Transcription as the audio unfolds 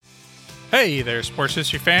Hey there, Sports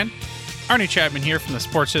History fan. Arnie Chapman here from the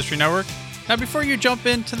Sports History Network. Now, before you jump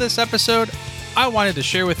into this episode, I wanted to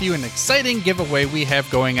share with you an exciting giveaway we have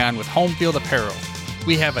going on with Home Field Apparel.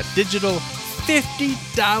 We have a digital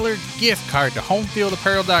 $50 gift card to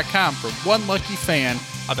homefieldapparel.com for one lucky fan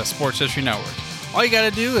of the Sports History Network. All you got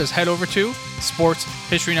to do is head over to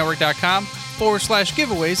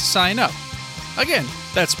sportshistorynetwork.com/giveaways to sign up. Again,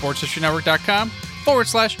 that's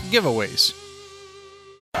sportshistorynetwork.com/giveaways.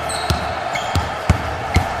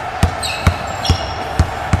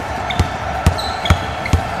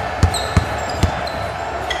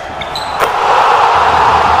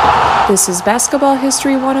 This is Basketball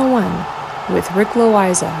History 101 with Rick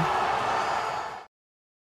Loiza.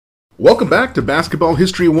 Welcome back to Basketball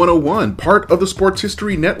History 101, part of the Sports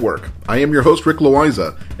History Network. I am your host, Rick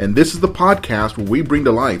Loiza, and this is the podcast where we bring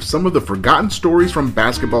to life some of the forgotten stories from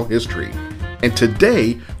basketball history. And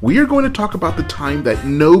today, we are going to talk about the time that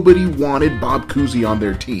nobody wanted Bob Cousy on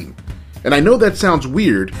their team. And I know that sounds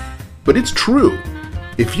weird, but it's true.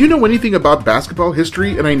 If you know anything about basketball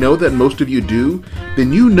history, and I know that most of you do,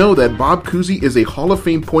 then you know that Bob Cousy is a Hall of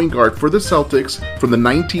Fame point guard for the Celtics from the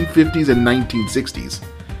 1950s and 1960s.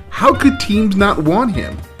 How could teams not want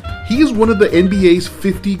him? He is one of the NBA's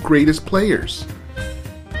 50 greatest players.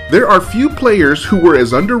 There are few players who were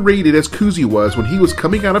as underrated as Cousy was when he was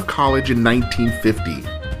coming out of college in 1950.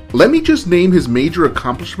 Let me just name his major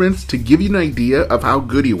accomplishments to give you an idea of how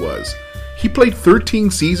good he was. He played 13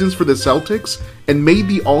 seasons for the Celtics and made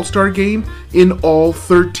the All-Star game in all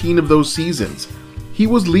 13 of those seasons. He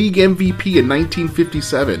was league MVP in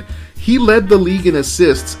 1957. He led the league in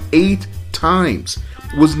assists 8 times,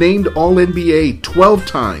 was named All-NBA 12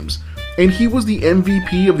 times, and he was the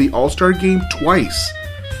MVP of the All-Star game twice.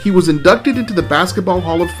 He was inducted into the Basketball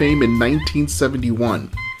Hall of Fame in 1971.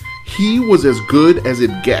 He was as good as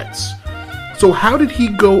it gets. So how did he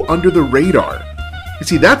go under the radar? You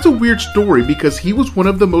see, that's a weird story because he was one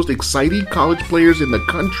of the most exciting college players in the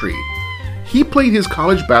country. He played his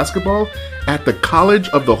college basketball at the College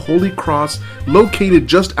of the Holy Cross, located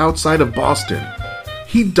just outside of Boston.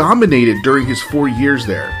 He dominated during his 4 years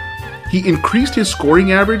there. He increased his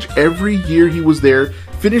scoring average every year he was there,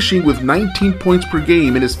 finishing with 19 points per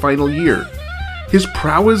game in his final year. His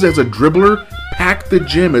prowess as a dribbler packed the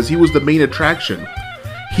gym as he was the main attraction.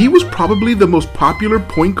 He was probably the most popular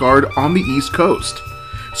point guard on the East Coast.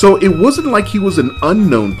 So it wasn't like he was an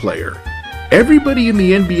unknown player. Everybody in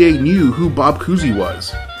the NBA knew who Bob Cousy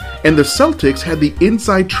was. And the Celtics had the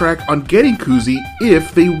inside track on getting Cousy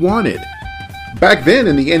if they wanted. Back then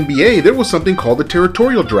in the NBA, there was something called the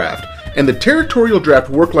territorial draft. And the territorial draft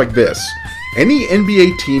worked like this. Any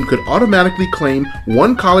NBA team could automatically claim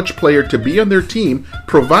one college player to be on their team,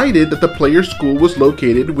 provided that the player's school was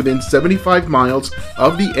located within 75 miles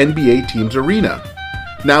of the NBA team's arena.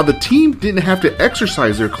 Now, the team didn't have to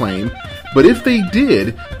exercise their claim, but if they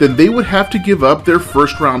did, then they would have to give up their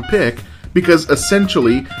first-round pick, because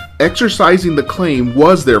essentially, exercising the claim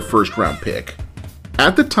was their first-round pick.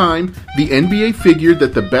 At the time, the NBA figured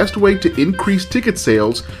that the best way to increase ticket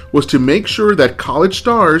sales was to make sure that college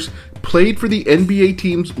stars played for the NBA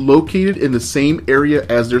teams located in the same area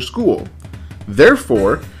as their school.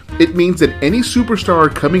 Therefore, it means that any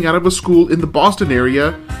superstar coming out of a school in the Boston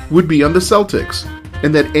area would be on the Celtics,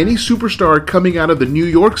 and that any superstar coming out of the New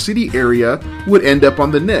York City area would end up on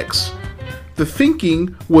the Knicks. The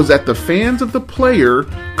thinking was that the fans of the player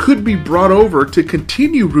could be brought over to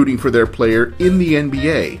continue rooting for their player in the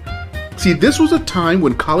NBA. See, this was a time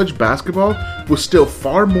when college basketball was still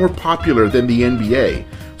far more popular than the NBA,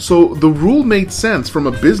 so the rule made sense from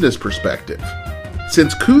a business perspective.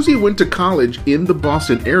 Since Cousy went to college in the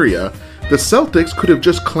Boston area, the Celtics could have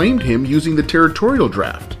just claimed him using the territorial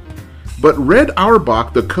draft. But Red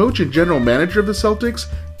Auerbach, the coach and general manager of the Celtics,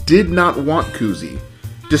 did not want Cousy.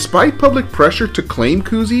 Despite public pressure to claim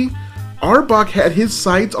Cousy, Auerbach had his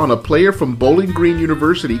sights on a player from Bowling Green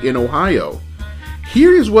University in Ohio.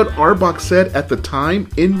 Here is what Auerbach said at the time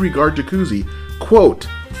in regard to Cousy, quote,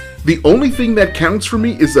 "The only thing that counts for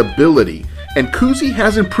me is ability, and Cousy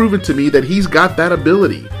hasn't proven to me that he's got that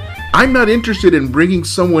ability. I'm not interested in bringing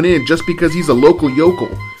someone in just because he's a local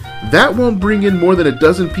yokel. That won't bring in more than a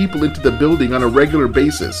dozen people into the building on a regular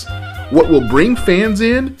basis. What will bring fans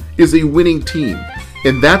in is a winning team,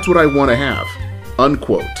 and that's what I want to have."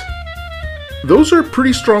 Unquote. Those are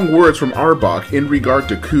pretty strong words from Auerbach in regard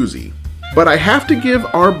to Cousy. But I have to give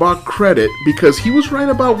Auerbach credit because he was right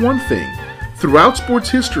about one thing. Throughout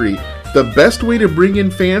sports history, the best way to bring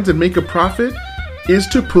in fans and make a profit is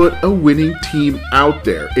to put a winning team out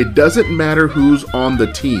there. It doesn't matter who's on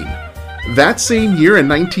the team. That same year in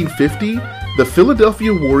 1950, the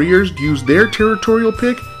Philadelphia Warriors used their territorial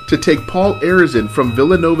pick to take Paul Arizin from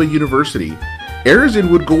Villanova University.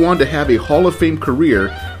 Arizin would go on to have a Hall of Fame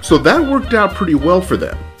career, so that worked out pretty well for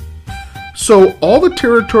them. So all the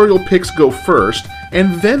territorial picks go first,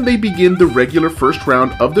 and then they begin the regular first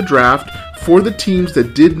round of the draft for the teams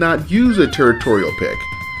that did not use a territorial pick.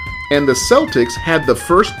 And the Celtics had the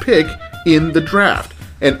first pick in the draft,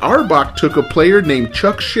 and Auerbach took a player named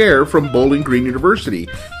Chuck Scher from Bowling Green University,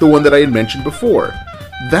 the one that I had mentioned before.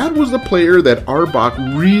 That was the player that Auerbach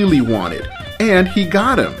really wanted, and he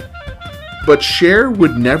got him. But Scher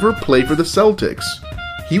would never play for the Celtics.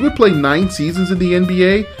 He would play 9 seasons in the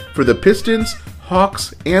NBA for the Pistons,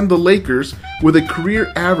 Hawks, and the Lakers with a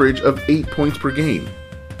career average of 8 points per game.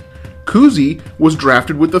 Cousy was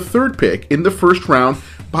drafted with the 3rd pick in the first round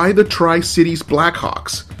by the Tri-Cities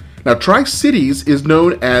Blackhawks. Now, Tri-Cities is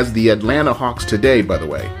known as the Atlanta Hawks today, by the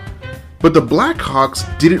way. But the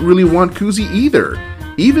Blackhawks didn't really want Cousy either,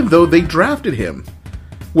 even though they drafted him.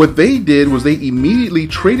 What they did was they immediately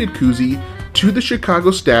traded Cousy to the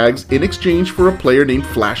Chicago Stags in exchange for a player named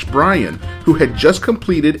Flash Bryan, who had just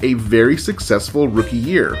completed a very successful rookie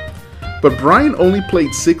year. But Bryan only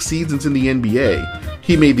played 6 seasons in the NBA.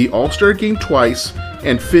 He made the All-Star game twice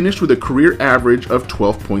and finished with a career average of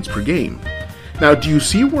 12 points per game. Now, do you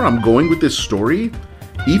see where I'm going with this story?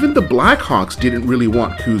 Even the Blackhawks didn't really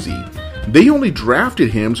want Cousy. They only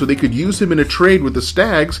drafted him so they could use him in a trade with the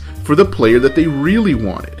Stags for the player that they really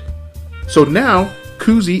wanted. So now,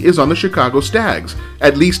 Cousy is on the Chicago Stags,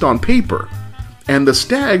 at least on paper. And the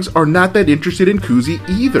Stags are not that interested in Cousy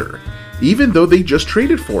either, even though they just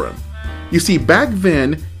traded for him. You see, back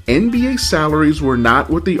then, NBA salaries were not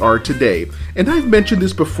what they are today, and I've mentioned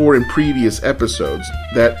this before in previous episodes,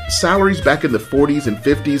 that salaries back in the 40s and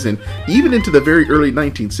 50s and even into the very early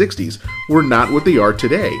 1960s were not what they are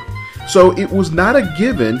today. So it was not a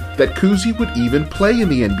given that Cousy would even play in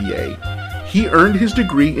the NBA. He earned his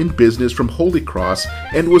degree in business from Holy Cross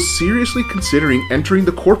and was seriously considering entering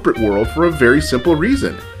the corporate world for a very simple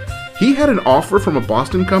reason. He had an offer from a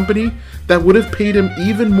Boston company that would have paid him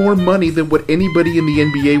even more money than what anybody in the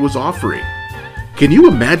NBA was offering. Can you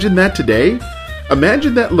imagine that today?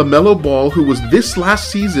 Imagine that LaMelo Ball, who was this last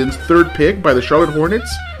season's 3rd pick by the Charlotte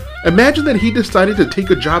Hornets, imagine that he decided to take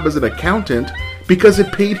a job as an accountant because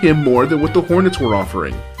it paid him more than what the Hornets were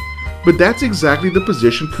offering. But that's exactly the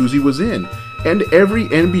position Cousy was in, and every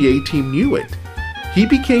NBA team knew it. He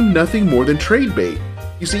became nothing more than trade bait.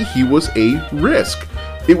 You see, he was a risk.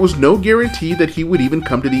 It was no guarantee that he would even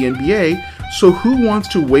come to the NBA, so who wants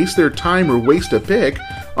to waste their time or waste a pick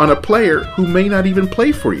on a player who may not even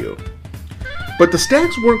play for you? But the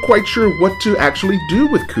Stags weren't quite sure what to actually do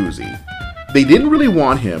with Cousy. They didn't really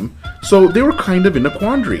want him, so they were kind of in a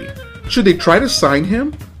quandary. Should they try to sign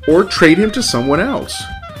him or trade him to someone else?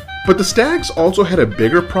 But the Stags also had a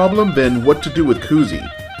bigger problem than what to do with Cousy.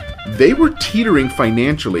 They were teetering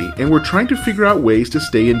financially and were trying to figure out ways to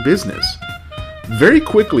stay in business. Very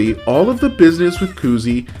quickly, all of the business with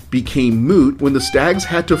Cousy became moot when the Stags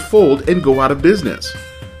had to fold and go out of business.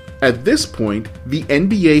 At this point, the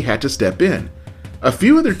NBA had to step in. A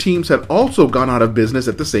few other teams had also gone out of business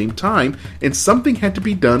at the same time, and something had to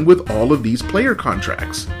be done with all of these player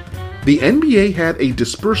contracts. The NBA had a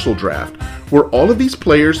dispersal draft, where all of these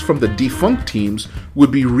players from the defunct teams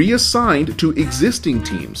would be reassigned to existing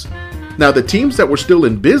teams. Now, the teams that were still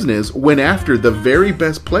in business went after the very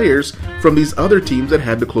best players from these other teams that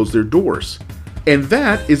had to close their doors. And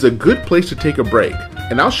that is a good place to take a break,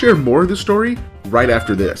 and I'll share more of the story right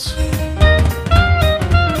after this.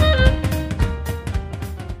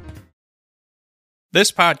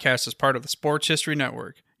 This podcast is part of the Sports History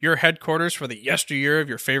Network, your headquarters for the yesteryear of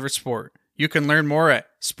your favorite sport. You can learn more at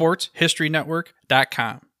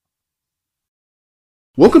sportshistorynetwork.com.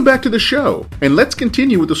 Welcome back to the show, and let's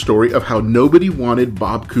continue with the story of how nobody wanted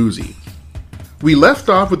Bob Cousy. We left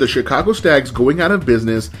off with the Chicago Stags going out of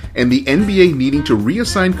business and the NBA needing to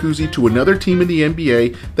reassign Cousy to another team in the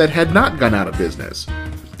NBA that had not gone out of business.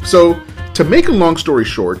 So, to make a long story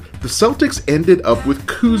short, the Celtics ended up with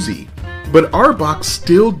Cousy, but Auerbach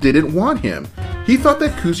still didn't want him. He thought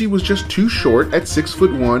that Cousy was just too short at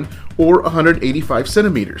 6'1" or 185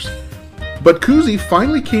 centimeters. But Cousy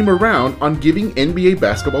finally came around on giving NBA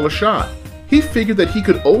basketball a shot. He figured that he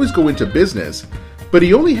could always go into business, but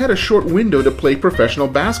he only had a short window to play professional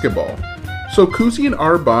basketball. So Cousy and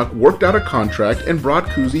Auerbach worked out a contract and brought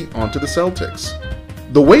Cousy onto the Celtics.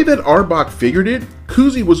 The way that Auerbach figured it,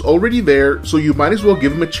 Cousy was already there, so you might as well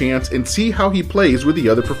give him a chance and see how he plays with the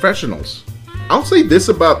other professionals. I'll say this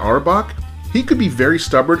about Auerbach: he could be very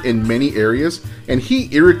stubborn in many areas, and he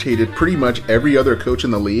irritated pretty much every other coach in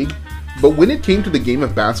the league. But when it came to the game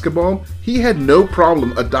of basketball, he had no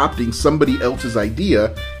problem adopting somebody else's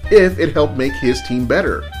idea, if it helped make his team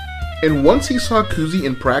better. And once he saw Cousy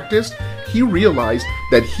in practice, he realized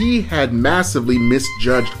that he had massively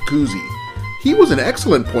misjudged Cousy. He was an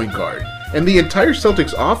excellent point guard, and the entire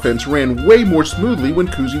Celtics offense ran way more smoothly when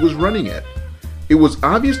Cousy was running it. It was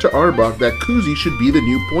obvious to Auerbach that Cousy should be the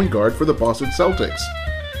new point guard for the Boston Celtics.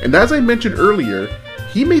 And as I mentioned earlier,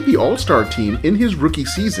 he made the All-Star team in his rookie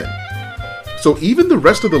season. So even the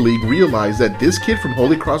rest of the league realized that this kid from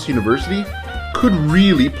Holy Cross University could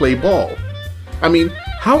really play ball. I mean,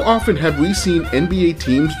 how often have we seen NBA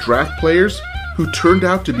teams draft players who turned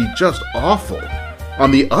out to be just awful?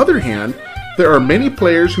 On the other hand, there are many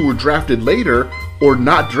players who were drafted later or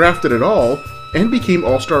not drafted at all and became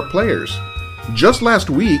all-star players. Just last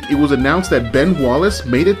week, it was announced that Ben Wallace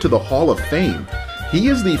made it to the Hall of Fame. He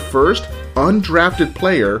is the first undrafted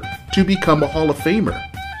player to become a Hall of Famer.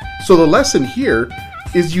 So the lesson here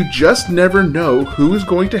is you just never know who is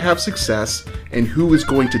going to have success and who is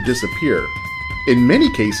going to disappear. In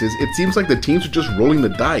many cases, it seems like the teams are just rolling the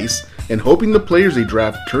dice and hoping the players they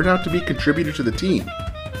draft turn out to be contributors to the team.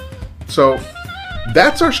 So,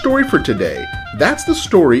 that's our story for today. That's the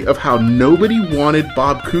story of how nobody wanted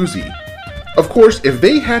Bob Cousy. Of course, if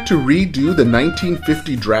they had to redo the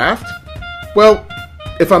 1950 draft, well,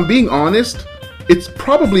 if I'm being honest, it's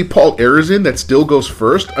probably Paul Arizin that still goes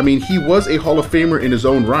first. I mean, he was a Hall of Famer in his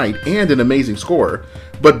own right and an amazing scorer,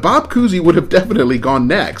 but Bob Cousy would have definitely gone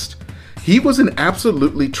next. He was an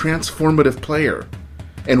absolutely transformative player.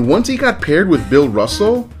 And once he got paired with Bill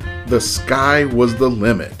Russell, the sky was the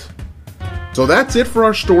limit. So that's it for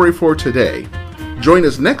our story for today. Join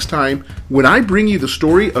us next time when I bring you the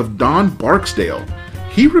story of Don Barksdale.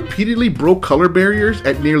 He repeatedly broke color barriers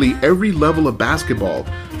at nearly every level of basketball,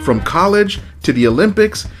 from college to the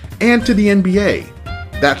Olympics and to the NBA.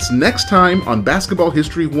 That's next time on Basketball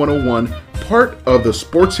History 101, part of the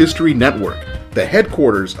Sports History Network, the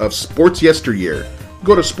headquarters of Sports Yesteryear.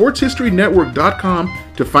 Go to sportshistorynetwork.com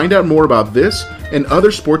to find out more about this and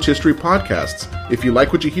other sports history podcasts. If you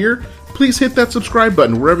like what you hear, please hit that subscribe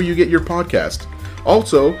button wherever you get your podcast.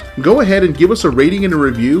 Also, go ahead and give us a rating and a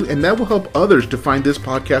review, and that will help others to find this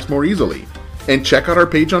podcast more easily. And check out our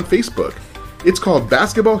page on Facebook. It's called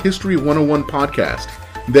Basketball History 101 Podcast.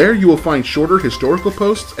 There you will find shorter historical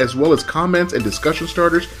posts as well as comments and discussion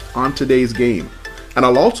starters on today's game. And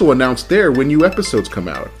I'll also announce there when new episodes come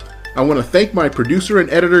out. I want to thank my producer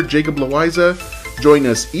and editor, Jacob Loaiza. Join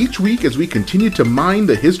us each week as we continue to mine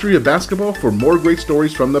the history of basketball for more great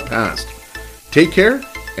stories from the past. Take care,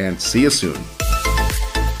 and see you soon.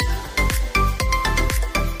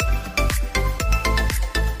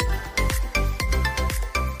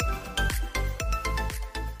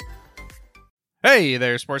 Hey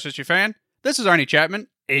there, sports history fan. This is Arnie Chapman,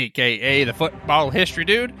 aka the Football History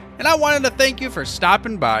Dude, and I wanted to thank you for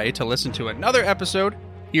stopping by to listen to another episode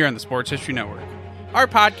here on the Sports History Network. Our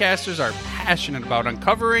podcasters are passionate about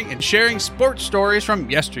uncovering and sharing sports stories from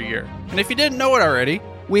yesteryear. And if you didn't know it already,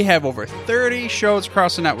 we have over 30 shows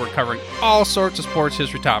across the network covering all sorts of sports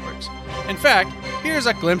history topics. In fact, here's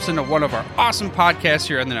a glimpse into one of our awesome podcasts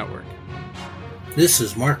here on the network. This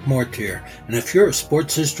is Mark Mortier, and if you're a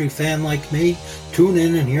sports history fan like me, tune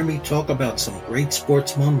in and hear me talk about some great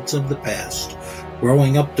sports moments of the past.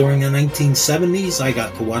 Growing up during the 1970s, I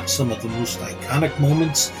got to watch some of the most iconic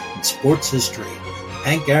moments in sports history.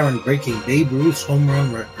 Hank Aaron breaking Babe Ruth's home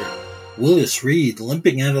run record. Willis Reed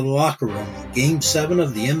limping out of the locker room in Game 7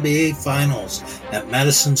 of the NBA Finals at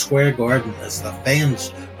Madison Square Garden as the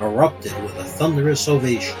fans erupted with a thunderous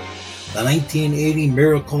ovation. The 1980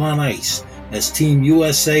 Miracle on Ice as Team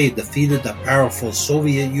USA defeated the powerful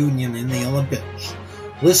Soviet Union in the Olympics.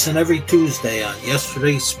 Listen every Tuesday on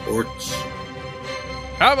Yesterday's Sports.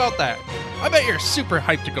 How about that? I bet you're super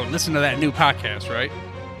hyped to go listen to that new podcast, right?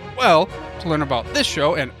 Well, to learn about this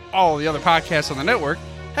show and all the other podcasts on the network,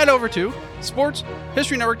 head over to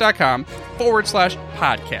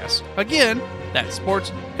sportshistorynetwork.com/podcast. Again, that's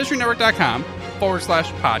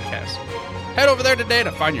sportshistorynetwork.com/podcast. Head over there today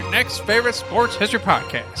to find your next favorite sports history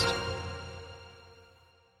podcast.